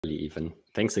even.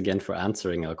 Thanks again for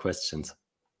answering our questions.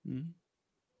 Mm.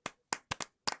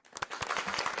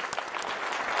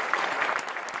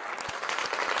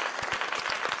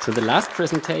 So the last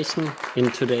presentation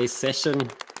in today's session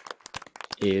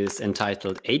is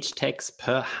entitled Htex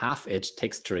per half-edge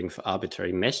texturing for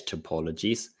arbitrary mesh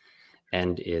topologies,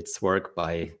 and it's work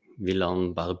by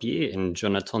Wilhem, Barbier and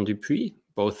Jonathan Dupuy,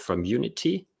 both from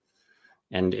Unity.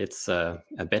 And it's a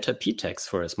better Ptex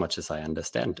for as much as I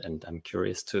understand, and I'm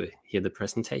curious to hear the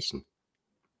presentation.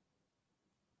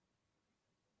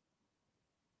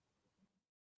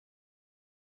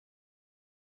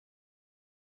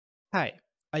 Hi,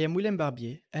 I am Wilhem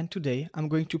Barbier, and today I'm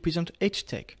going to present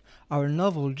Htex, our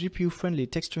novel GPU-friendly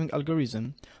texturing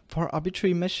algorithm for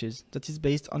arbitrary meshes that is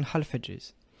based on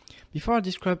half-edges. Before I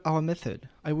describe our method,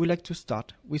 I would like to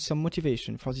start with some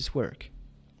motivation for this work.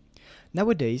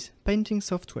 Nowadays, painting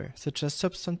software such as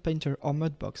Substance Painter or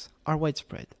Mudbox are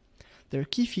widespread. Their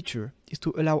key feature is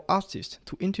to allow artists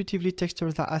to intuitively texture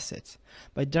their assets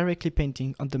by directly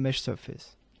painting on the mesh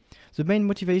surface. The main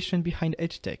motivation behind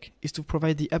Htex is to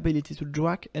provide the ability to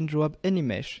drag and drop any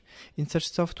mesh in such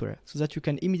software so that you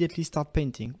can immediately start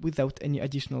painting without any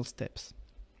additional steps.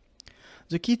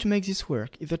 The key to make this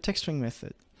work is the texturing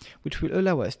method, which will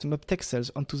allow us to map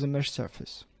texels onto the mesh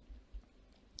surface.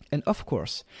 And of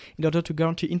course, in order to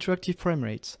guarantee interactive frame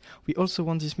rates, we also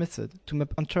want this method to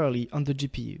map entirely on the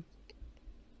GPU.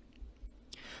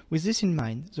 With this in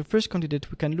mind, the first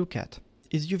candidate we can look at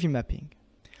is UV mapping.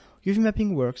 UV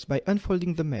mapping works by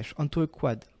unfolding the mesh onto a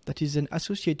quad that is then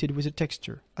associated with a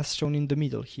texture, as shown in the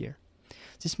middle here.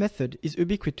 This method is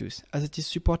ubiquitous as it is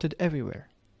supported everywhere.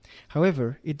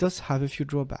 However, it does have a few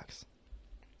drawbacks.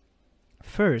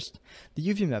 First, the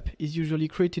UV map is usually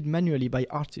created manually by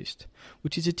artists,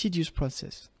 which is a tedious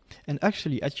process. And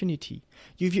actually, at Unity,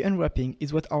 UV unwrapping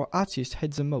is what our artists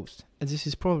hate the most, and this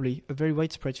is probably a very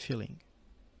widespread feeling.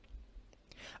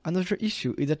 Another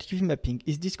issue is that UV mapping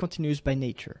is discontinuous by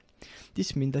nature.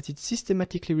 This means that it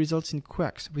systematically results in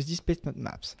cracks with displacement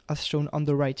maps, as shown on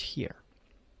the right here.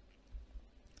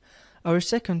 Our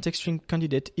second texturing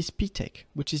candidate is Htex,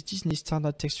 which is Disney's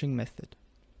standard texturing method.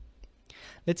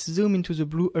 Let's zoom into the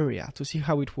blue area to see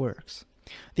how it works.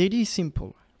 The idea is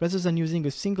simple. Rather than using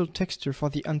a single texture for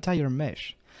the entire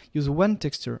mesh, use one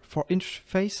texture for each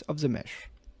face of the mesh.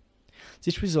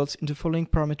 This results in the following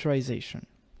parameterization.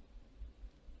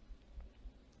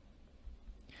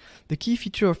 The key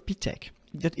feature of Htex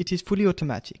is that it is fully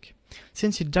automatic.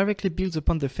 Since it directly builds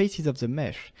upon the faces of the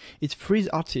mesh, it frees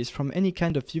artists from any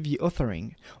kind of UV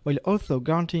authoring, while also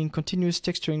guaranteeing continuous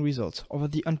texturing results over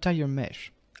the entire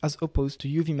mesh, as opposed to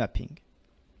UV mapping.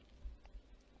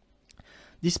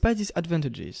 Despite these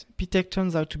advantages, Htex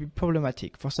turns out to be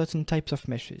problematic for certain types of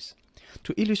meshes.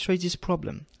 To illustrate this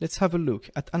problem, let's have a look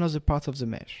at another part of the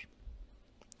mesh.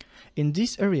 In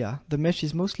this area, the mesh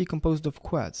is mostly composed of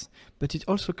quads, but it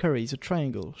also carries a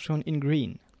triangle shown in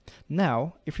green.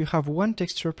 Now, if you have one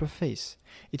texture per face,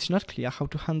 it's not clear how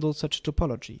to handle such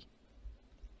topology.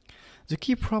 The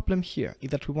key problem here is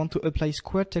that we want to apply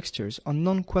square textures on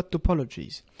non-quad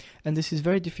topologies, and this is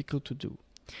very difficult to do.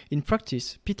 In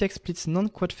practice, Htex splits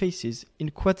non-quad faces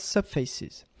in quad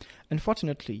subfaces.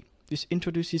 Unfortunately, this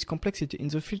introduces complexity in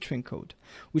the filtering code,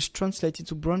 which translates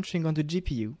into branching on the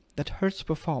GPU that hurts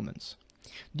performance.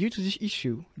 Due to this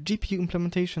issue, GPU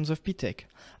implementations of Htex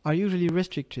are usually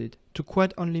restricted to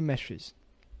quad-only meshes.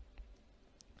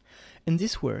 In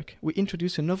this work, we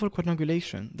introduce a novel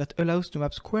quadrangulation that allows to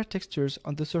map square textures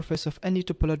on the surface of any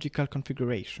topological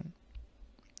configuration.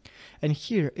 And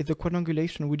here is the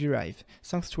quadrangulation we derive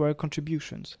thanks to our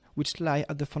contributions, which lie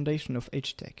at the foundation of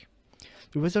Htex.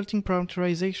 The resulting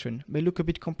parameterization may look a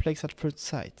bit complex at first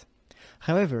sight.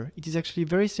 However, it is actually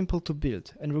very simple to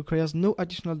build and requires no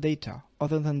additional data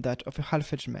other than that of a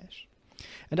half-edge mesh.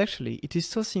 And actually, it is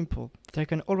so simple that I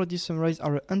can already summarize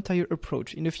our entire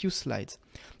approach in a few slides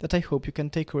that I hope you can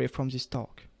take away from this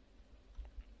talk.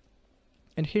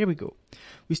 And here we go.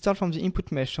 We start from the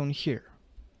input mesh shown here.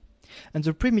 And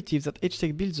the primitives that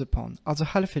Htex builds upon are the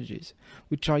half-edges,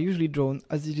 which are usually drawn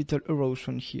as the little arrows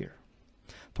shown here.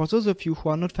 For those of you who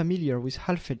are not familiar with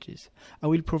half-edges, I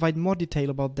will provide more detail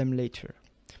about them later.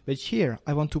 But here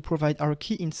I want to provide our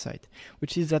key insight,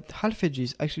 which is that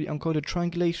half-edges actually encode a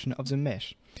triangulation of the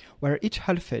mesh, where each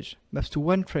half-edge maps to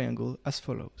one triangle as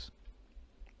follows.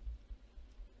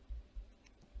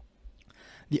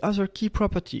 The other key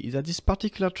property is that this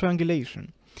particular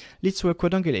triangulation leads to a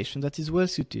quadrangulation that is well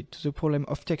suited to the problem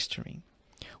of texturing.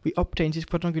 We obtain this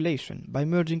quadrangulation by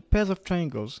merging pairs of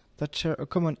triangles that share a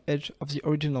common edge of the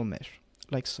original mesh,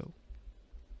 like so.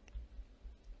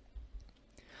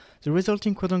 The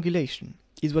resulting quadrangulation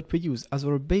is what we use as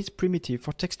our base primitive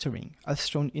for texturing, as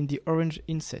shown in the orange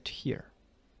inset here.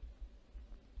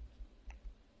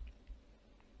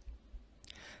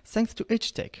 Thanks to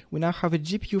Htex, we now have a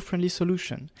GPU-friendly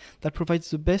solution that provides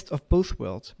the best of both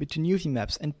worlds between UV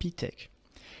maps and Htex.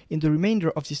 In the remainder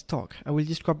of this talk, I will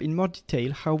describe in more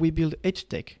detail how we build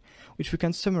Htex, which we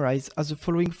can summarize as the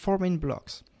following 4 main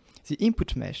blocks: the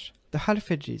input mesh, the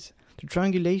half-edges, the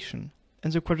triangulation,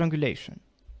 and the quadrangulation.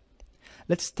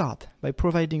 Let's start by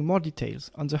providing more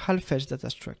details on the half-edge data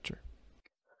structure.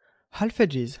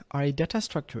 Half-edges are a data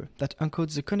structure that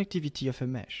encodes the connectivity of a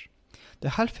mesh.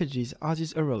 The half-edges are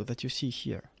these arrows that you see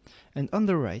here, and on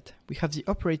the right we have the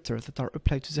operators that are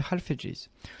applied to the half-edges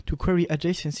to query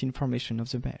adjacency information of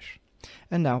the mesh.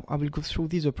 And now I will go through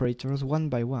these operators one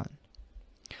by one.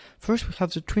 First we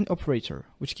have the twin operator,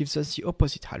 which gives us the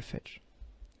opposite half-edge.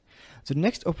 The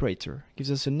next operator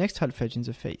gives us the next half-edge in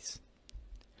the face.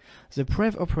 The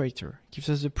prev operator gives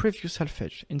us the previous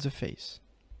half-edge in the face.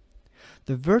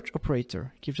 The verge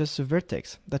operator gives us the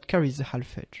vertex that carries the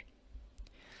half-edge.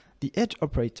 The edge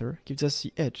operator gives us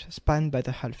the edge spanned by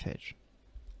the half-edge.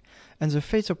 And the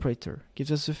face operator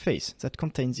gives us the face that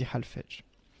contains the half-edge.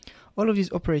 All of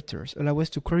these operators allow us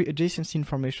to query adjacency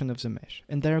information of the mesh,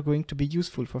 and they are going to be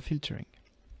useful for filtering.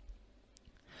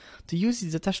 To use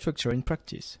this data structure in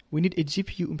practice, we need a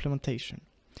GPU implementation.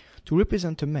 To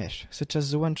represent a mesh, such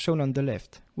as the one shown on the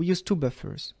left, we use 2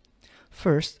 buffers.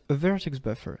 First, a vertex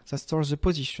buffer that stores the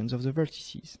positions of the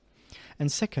vertices,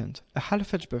 and second, a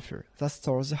half-edge buffer that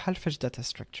stores the half-edge data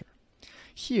structure.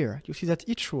 Here, you see that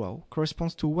each row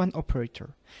corresponds to 1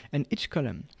 operator, and each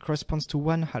column corresponds to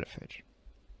 1 half-edge.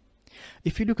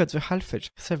 If you look at the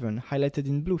half-edge 7 highlighted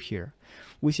in blue here,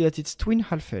 we see that its twin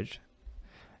half-edge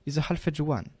is a half-edge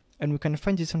 1, and we can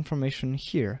find this information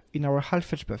here in our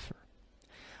half-edge buffer.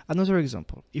 Another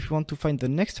example, if we want to find the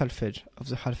next half-edge of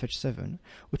the half-edge 7,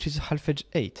 which is half-edge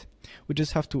 8, we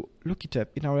just have to look it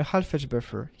up in our half-edge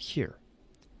buffer here.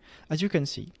 As you can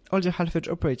see, all the half-edge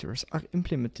operators are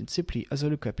implemented simply as a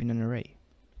lookup in an array.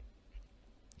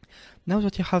 Now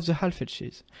that you have the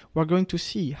half-edges, we are going to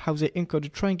see how they encode the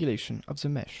triangulation of the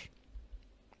mesh.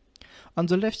 On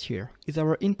the left here is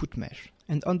our input mesh,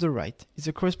 and on the right is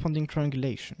the corresponding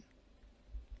triangulation.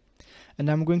 And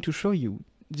I'm going to show you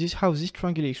how this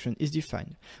triangulation is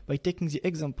defined by taking the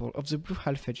example of the blue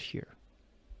half-edge here.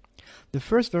 The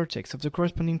first vertex of the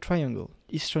corresponding triangle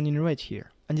is shown in red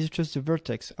here, and is just the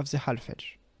vertex of the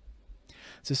half-edge.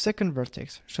 The second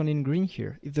vertex, shown in green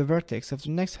here, is the vertex of the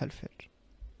next half-edge.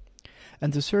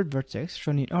 And the third vertex,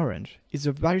 shown in orange, is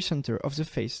the barycenter of the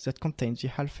face that contains the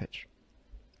half-edge.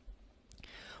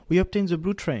 We obtain the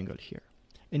blue triangle here,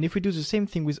 and if we do the same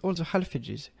thing with all the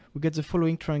half-edges, we get the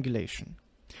following triangulation,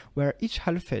 where each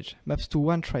half-edge maps to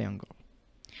 1 triangle.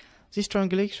 This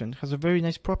triangulation has a very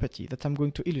nice property that I'm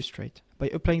going to illustrate by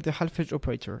applying the half-edge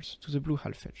operators to the blue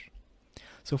half-edge.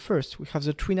 So first we have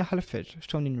the twin half-edge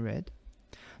shown in red,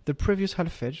 the previous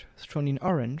half-edge shown in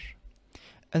orange,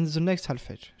 and the next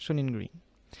half-edge shown in green.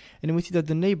 And we see that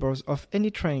the neighbors of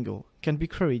any triangle can be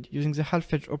queried using the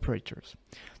half-edge operators.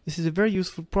 This is a very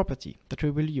useful property that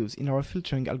we will use in our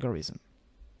filtering algorithm.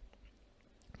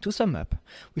 To sum up,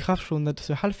 we have shown that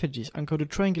the half-edges encode a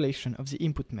triangulation of the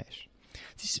input mesh.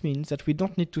 This means that we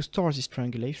don't need to store this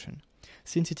triangulation,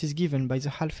 since it is given by the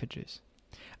half-edges.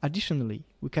 Additionally,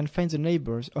 we can find the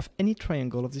neighbors of any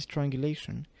triangle of this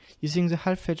triangulation using the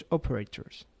half-edge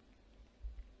operators.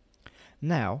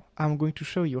 Now, I'm going to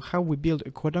show you how we build a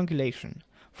quadrangulation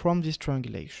from this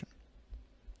triangulation.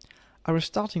 Our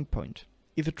starting point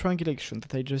is the triangulation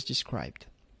that I just described.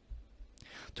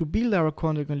 To build our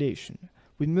quadrangulation,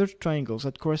 we merge triangles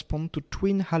that correspond to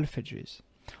twin half-edges.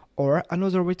 Or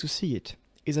another way to see it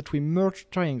is that we merge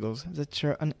triangles that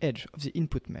share an edge of the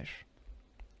input mesh.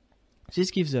 This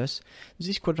gives us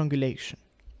this quadrangulation,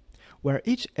 where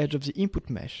each edge of the input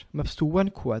mesh maps to 1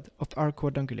 quad of our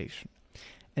quadrangulation.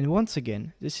 And once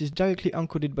again, this is directly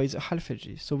encoded by the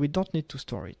half-edges, so we don't need to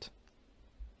store it.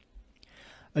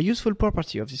 A useful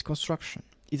property of this construction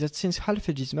is that since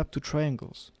half-edges map to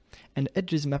triangles, and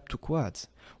edges map to quads,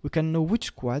 we can know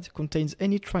which quad contains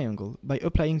any triangle by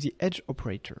applying the edge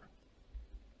operator.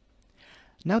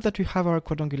 Now that we have our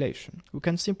quadrangulation, we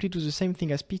can simply do the same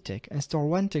thing as Htex and store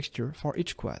 1 texture for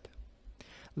each quad,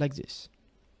 like this.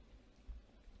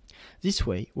 This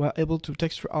way, we are able to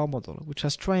texture our model, which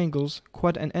has triangles,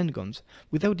 quad and n-gons,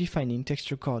 without defining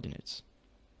texture coordinates.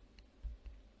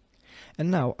 And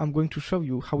now I'm going to show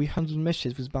you how we handle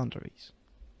meshes with boundaries.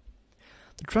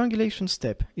 The triangulation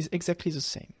step is exactly the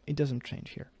same, it doesn't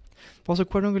change here. For the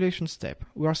quadrangulation step,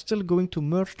 we are still going to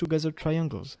merge together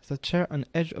triangles that share an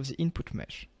edge of the input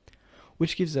mesh,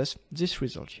 which gives us this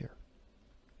result here.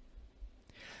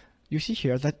 You see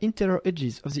here that interior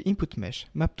edges of the input mesh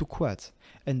map to quads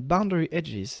and boundary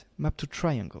edges map to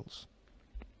triangles.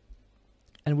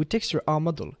 And we texture our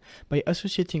model by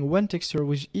associating one texture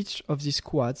with each of these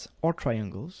quads or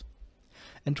triangles.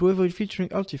 And to avoid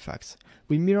filtering artifacts,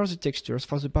 we mirror the textures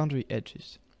for the boundary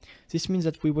edges. This means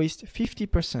that we waste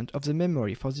 50% of the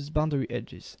memory for these boundary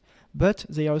edges, but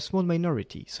they are a small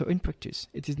minority, so in practice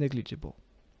it is negligible.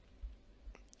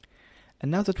 And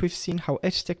now that we've seen how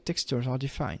Htex textures are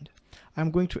defined,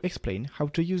 I'm going to explain how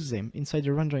to use them inside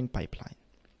the rendering pipeline.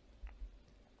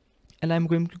 And I'm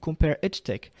going to compare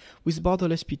Htex with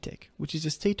borderless Ptech, which is a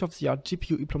state-of-the-art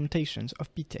GPU implementations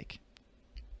of Ptech.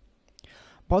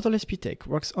 Borderless Ptech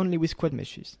works only with quad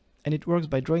meshes, and it works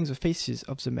by drawing the faces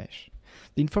of the mesh.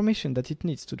 The information that it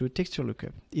needs to do a texture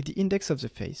lookup is the index of the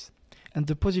face and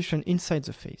the position inside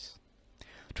the face.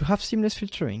 To have seamless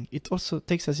filtering, it also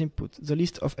takes as input the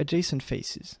list of adjacent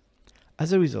faces.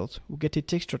 As a result, we get a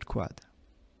textured quad.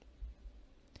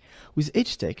 With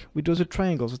Htex, we draw the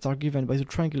triangles that are given by the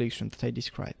triangulation that I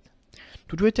described.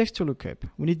 To do a texture lookup,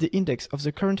 we need the index of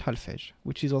the current half-edge,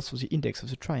 which is also the index of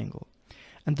the triangle,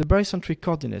 and the barycentric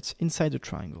coordinates inside the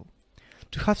triangle.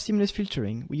 To have seamless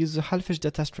filtering, we use the Halfedge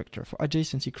data structure for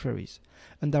adjacency queries,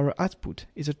 and our output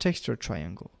is a textured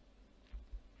triangle.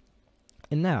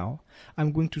 And now,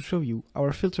 I'm going to show you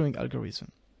our filtering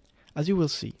algorithm. As you will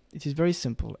see, it is very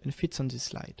simple and fits on this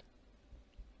slide.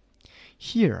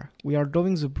 Here, we are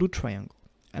drawing the blue triangle,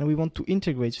 and we want to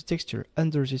integrate the texture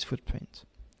under this footprint.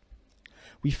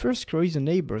 We first query the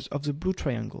neighbors of the blue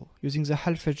triangle using the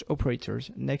Halfedge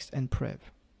operators next and prev.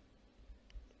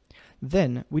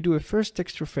 Then, we do a first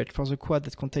texture fetch for the quad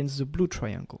that contains the blue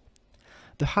triangle.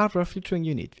 The hardware filtering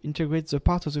unit integrates the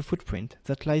part of the footprint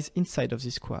that lies inside of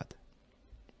this quad.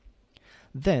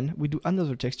 Then, we do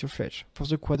another texture fetch for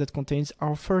the quad that contains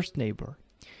our first neighbor.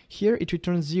 Here it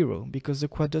returns 0 because the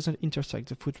quad doesn't intersect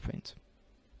the footprint.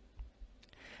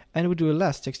 And we do a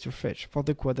last texture fetch for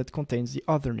the quad that contains the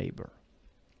other neighbor.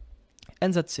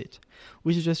 And that's it.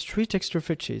 With just 3 texture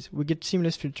fetches, we get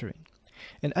seamless filtering.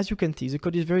 And as you can see, the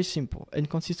code is very simple and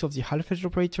consists of the Halfedge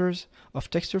operators, of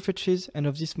texture fetches, and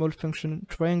of this small function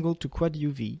triangle to quad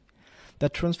UV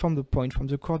that transform the point from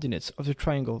the coordinates of the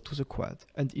triangle to the quad,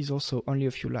 and is also only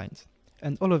a few lines.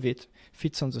 And all of it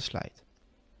fits on the slide.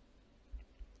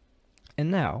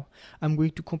 And now, I'm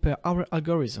going to compare our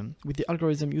algorithm with the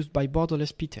algorithm used by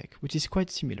borderless Ptech, which is quite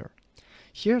similar.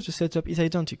 Here the setup is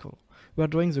identical. We are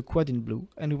drawing the quad in blue,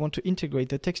 and we want to integrate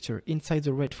the texture inside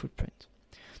the red footprint.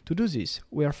 To do this,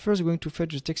 we are first going to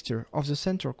fetch the texture of the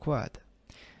center quad,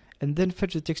 and then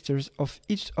fetch the textures of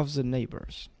each of the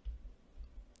neighbors.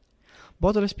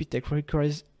 Borderless Ptech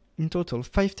requires in total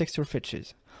 5 texture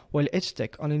fetches, while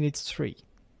Htex only needs 3.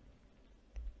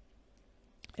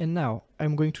 And now,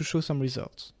 I'm going to show some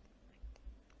results.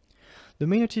 The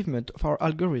main achievement of our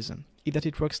algorithm is that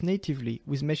it works natively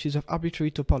with meshes of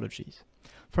arbitrary topologies.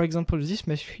 For example, this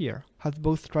mesh here has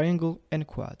both triangle and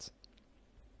quads.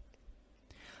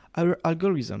 Our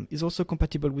algorithm is also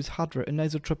compatible with hardware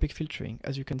anisotropic filtering,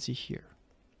 as you can see here.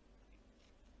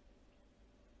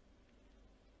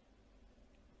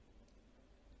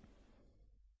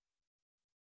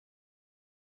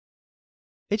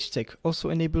 Htex also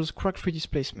enables crack-free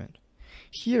displacement.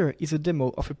 Here is a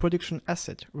demo of a production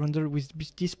asset rendered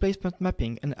with displacement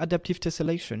mapping and adaptive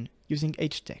tessellation using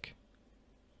Htex.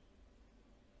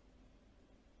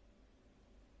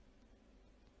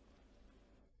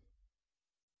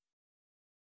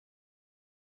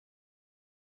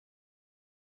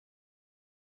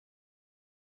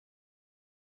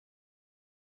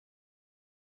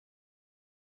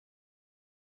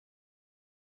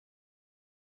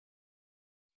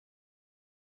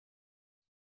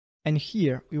 And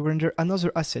here we render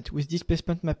another asset with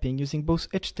displacement mapping using both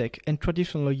Htex and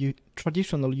traditional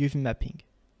UV mapping.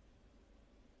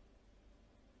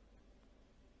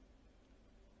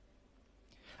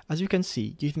 As you can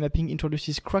see, UV mapping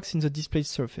introduces cracks in the displayed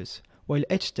surface, while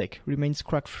Htex remains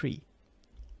crack-free.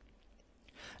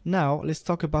 Now let's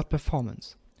talk about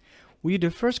performance. We did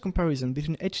a first comparison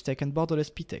between Htex and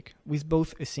borderless Ptech with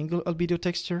both a single albedo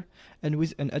texture and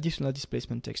with an additional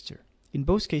displacement texture. In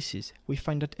both cases, we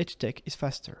find that Htex is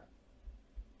faster.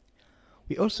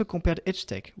 We also compared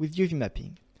Htex with UV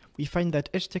mapping. We find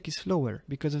that Htex is slower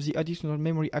because of the additional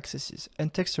memory accesses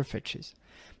and texture fetches,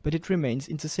 but it remains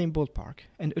in the same ballpark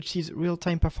and achieves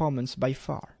real-time performance by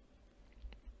far.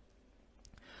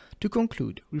 To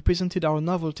conclude, we presented our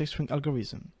novel texturing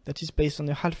algorithm that is based on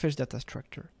a Halfedge data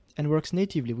structure and works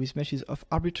natively with meshes of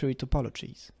arbitrary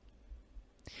topologies.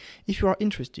 If you are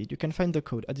interested, you can find the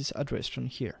code at this address shown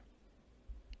here.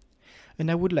 And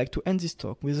I would like to end this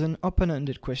talk with an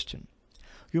open-ended question.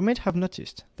 You might have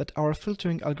noticed that our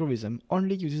filtering algorithm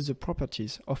only uses the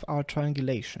properties of our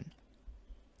triangulation.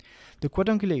 The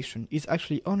quadrangulation is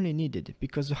actually only needed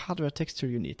because the hardware texture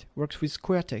unit works with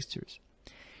square textures.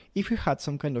 If we had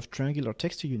some kind of triangular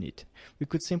texture unit, we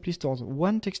could simply store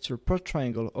one texture per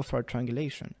triangle of our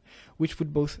triangulation, which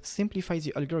would both simplify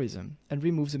the algorithm and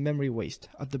remove the memory waste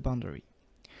at the boundary.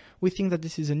 We think that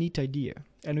this is a neat idea,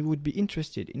 and we would be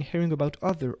interested in hearing about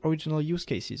other original use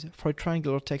cases for a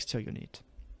triangular texture unit.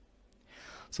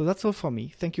 So that's all for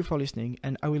me. Thank you for listening,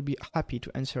 and I will be happy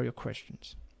to answer your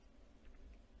questions.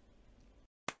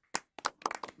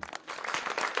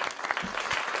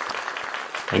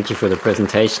 Thank you for the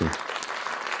presentation.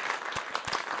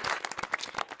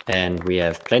 And we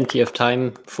have plenty of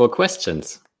time for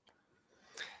questions.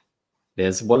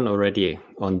 There's one already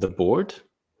on the board.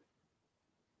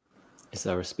 Is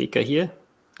our speaker here?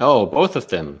 Oh, both of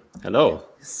them. Hello.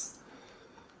 Yes.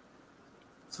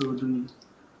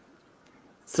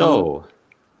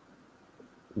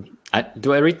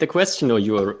 Do I read the question or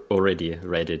you already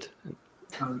read it?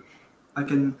 I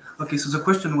can. Okay, so the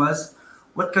question was,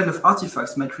 what kind of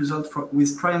artifacts might result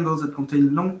with triangles that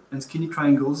contain long and skinny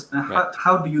triangles, and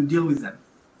how do you deal with them?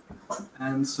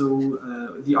 And so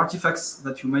the artifacts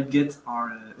that you might get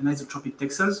are anisotropic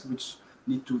texels, which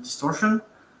lead to distortion.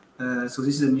 So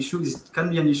this is an issue. This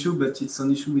can be an issue, but it's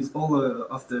an issue with all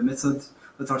of the methods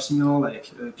that are similar,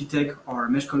 like Htex or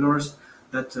mesh colors,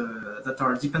 that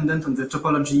are dependent on the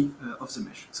topology of the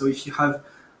mesh. So if you have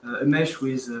a mesh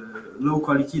with low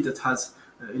quality that has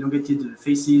elongated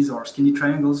faces or skinny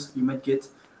triangles, you might get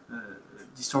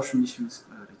distortion issues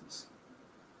like this.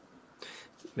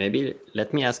 Maybe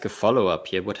let me ask a follow-up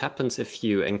here. What happens if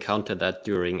you encounter that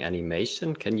during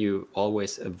animation? Can you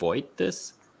always avoid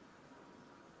this?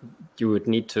 You would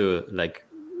need to like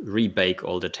rebake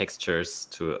all the textures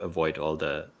to avoid all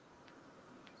the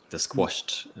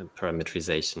squashed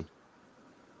parameterization.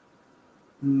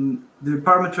 The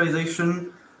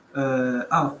parameterization,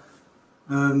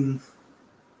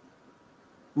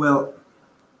 well,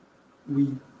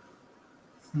 we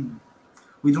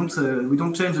don't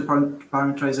change the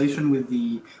parameterization with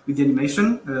the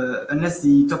animation unless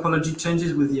the topology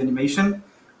changes with the animation.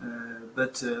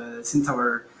 But since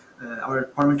our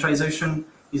parameterization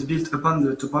is built upon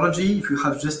the topology, if you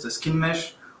have just a skin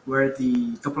mesh where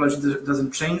the topology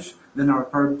doesn't change, then our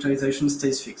parameterization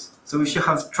stays fixed. So if you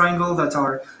have triangles that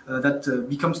are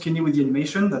become skinny with the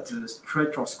animation, that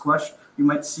stretch or squash, you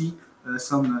might see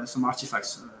some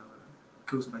artifacts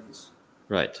caused by this.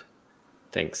 Right.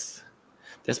 Thanks.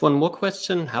 There's one more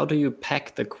question. How do you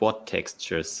pack the quad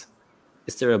textures?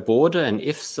 Is there a border? And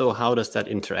if so, how does that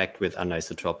interact with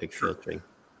anisotropic filtering?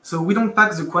 So we don't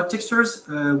pack the quad textures.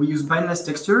 We use bineless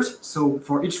textures. So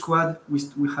for each quad, we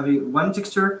have one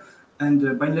texture, and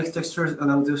bineless textures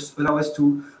allow us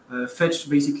to fetch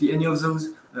basically any of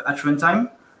those at runtime.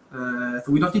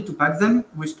 So we don't need to pack them,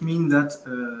 which means that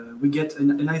we get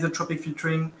an anisotropic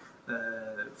filtering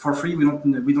for free. We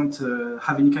don't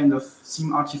have any kind of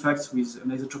seam artifacts with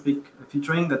anisotropic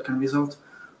filtering that can result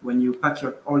when you pack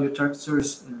all your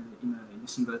textures in a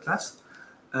single class.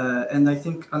 And I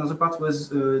think another part was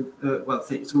so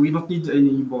we don't need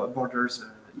any borders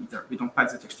either. We don't pack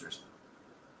the textures.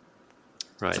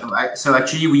 Right. So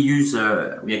actually, we use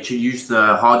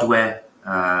the hardware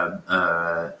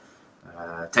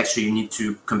texture unit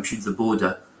to compute the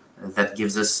border that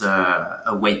gives us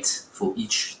a weight for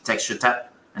each texture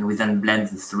tap, and we then blend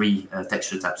the three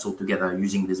texture taps all together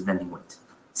using this blending weight,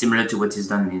 similar to what is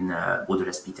done in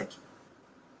borderless Htex.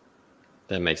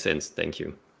 That makes sense. Thank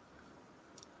you.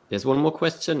 There's one more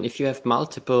question. If you have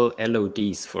multiple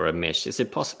LODs for a mesh, is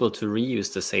it possible to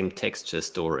reuse the same texture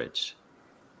storage?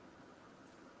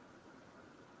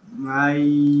 Not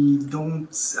in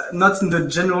the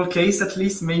general case, at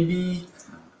least. Maybe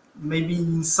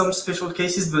in some special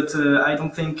cases, but I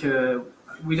don't think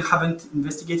we haven't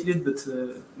investigated it, but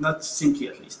not simply,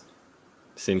 at least.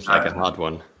 Seems like a hard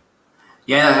one.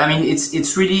 Yeah, I mean,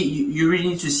 it's really, you really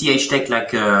need to see Htex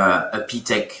like a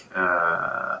Htex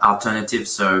alternative.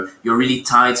 So you're really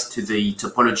tied to the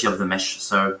topology of the mesh.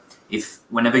 So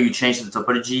whenever you change the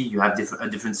topology, you have a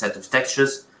different set of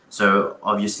textures. So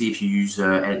obviously, if you use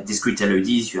discrete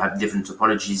LODs, you have different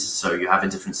topologies. So you have a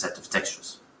different set of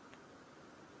textures.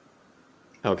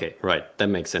 Okay, right. That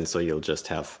makes sense. So you'll just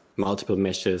have multiple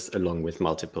meshes along with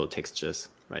multiple textures,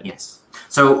 right? Yes.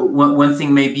 So one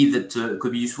thing maybe that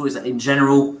could be useful is that in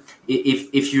general,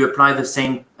 if you apply the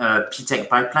same Htex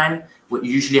pipeline, what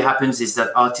usually happens is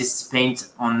that artists paint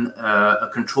on a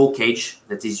control cage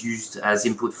that is used as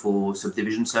input for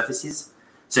subdivision surfaces.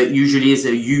 So it usually is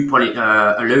a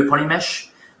low poly mesh,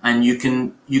 and you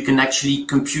can actually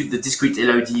compute the discrete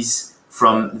LODs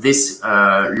from this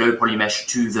low poly mesh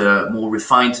to the more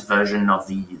refined version of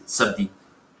the sub-D,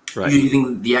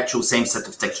 using the actual same set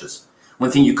of textures. One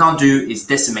thing you can't do is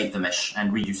decimate the mesh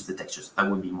and reuse the textures. That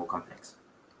would be more complex.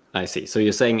 I see. So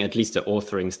you're saying at least the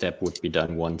authoring step would be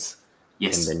done once,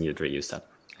 yes, and then you'd reuse that.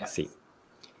 Yeah. I see.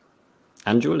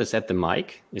 Anjul is at the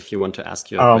mic if you want to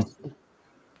ask your question.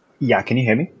 Yeah, can you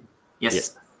hear me?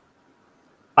 Yes.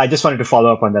 I just wanted to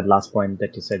follow up on that last point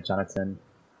that you said, Jonathan.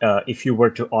 If you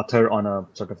were to author on a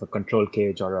sort of a control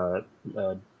cage or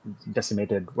a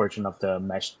decimated version of the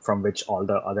mesh from which all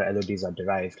the other LODs are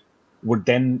derived, would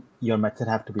then your method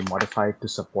have to be modified to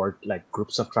support like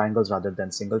groups of triangles rather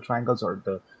than single triangles, or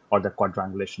the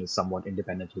quadrangulation is somewhat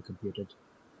independently computed?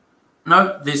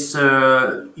 No, this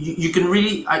you can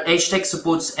really Htex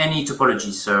supports any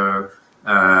topology, so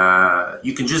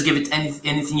you can just give it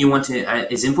anything you want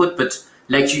as input. But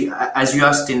like as you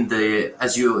asked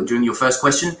during your first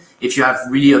question, if you have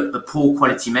really a poor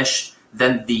quality mesh,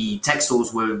 then the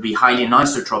texels will be highly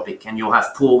anisotropic, and you'll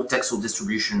have poor texel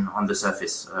distribution on the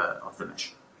surface of the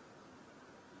mesh.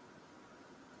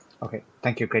 Okay,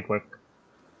 thank you. Great work.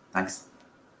 Thanks.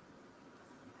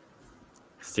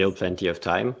 Still plenty of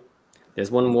time.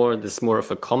 There's one more. This is more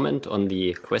of a comment on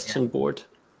the question board.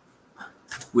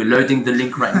 We're loading the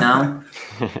link right now.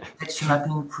 Texture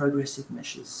mapping progressive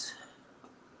meshes.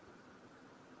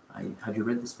 Have you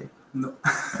read this paper? No.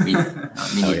 Me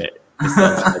okay.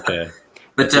 Okay.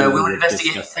 But we will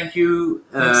investigate. Thank you.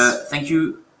 Thank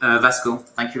you, Vasco.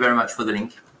 Thank you very much for the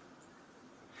link.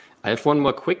 I have one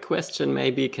more quick question,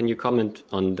 maybe. Can you comment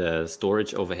on the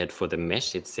storage overhead for the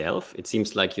mesh itself? It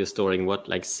seems like you're storing, what,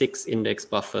 like 6 index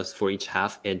buffers for each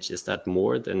half edge. Is that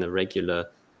more than a regular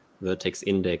vertex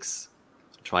index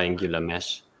triangular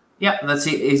mesh? Yeah, that's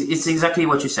it. It's exactly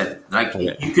what you said. Like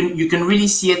you can really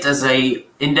see it as a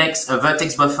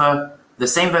vertex buffer, the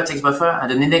same vertex buffer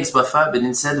and an index buffer, but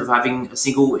instead of having a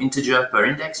single integer per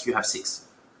index, you have 6.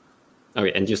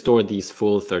 Okay, and you store these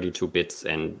full 32 bits,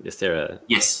 and is there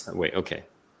a way? Okay.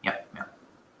 Yeah.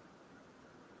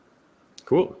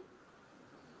 Cool.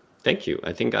 Thank you.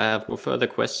 I think I have no further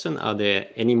question. Are there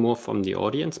any more from the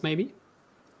audience, maybe?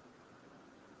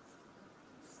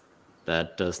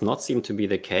 That does not seem to be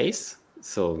the case.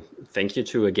 So thank you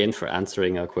two again for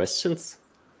answering our questions.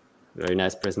 Very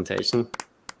nice presentation.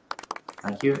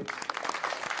 Thank you.